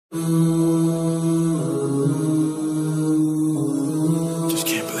Just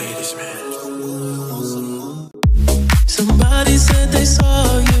can't believe this, man. Somebody said they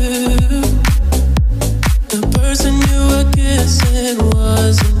saw you. The person you were kissing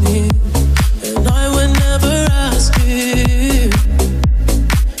wasn't me, and I would never ask you.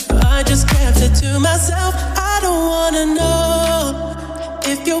 I just kept it to myself. I don't wanna know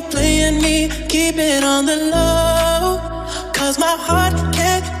if you're playing me. Keep it on the low, 'cause my heart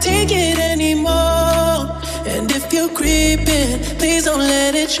can't take it anymore. And if you're creeping, please don't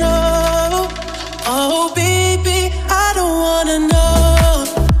let it show. Oh baby, I don't wanna know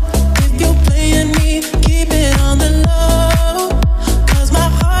if you're playing me. Keep it on the low, 'cause my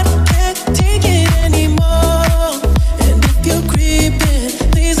heart can't take it anymore. And if you're creeping,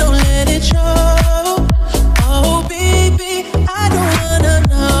 please don't let it show. Oh baby, I don't wanna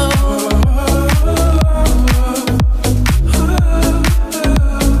know.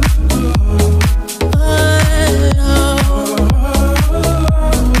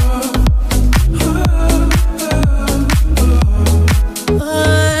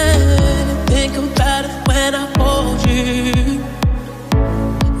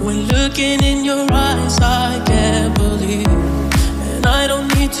 Looking in your eyes, I can't believe, and I don't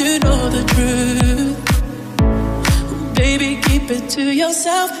need to know the truth. Baby, keep it to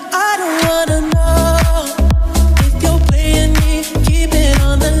yourself. I don't wanna know if you're playing me. Keep it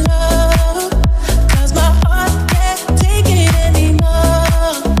on the low, 'cause my heart can't take it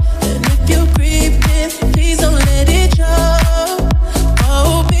anymore. And if you're creeping, please don't let it show.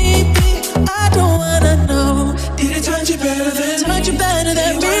 Oh baby, I don't wanna know. Did it touch you better than me? Touch you better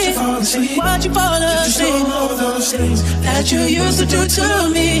than me? Why'd you fall asleep? All those things that you used to do to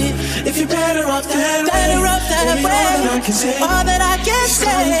me. If you're better off that way, all that I can say, all that I can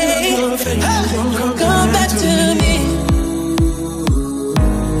say, come back to me.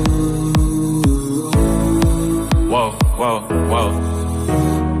 Whoa, whoa, whoa.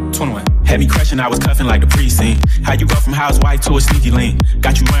 21. Had me crashing, I was cuffing like the precinct. How you go from housewife to a sneaky link?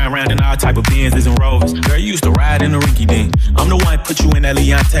 Got you riding around in all type of Benzes and Rovers. Girl, you used to ride in the rinky dink. I'm the one put you in that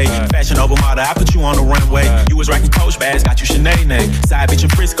Leontay. Fashion over model, I put you on the runway. You was rocking Coach bags, got you Sinead. Side bitch in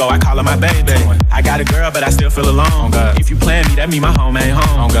Frisco, I call her my baby. I got a girl, but I still feel alone. If you plan me, that mean my home ain't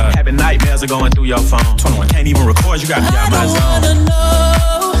home. Having nightmares are going through your phone. 21. Can't even record, you got me out my zone. I don't wanna know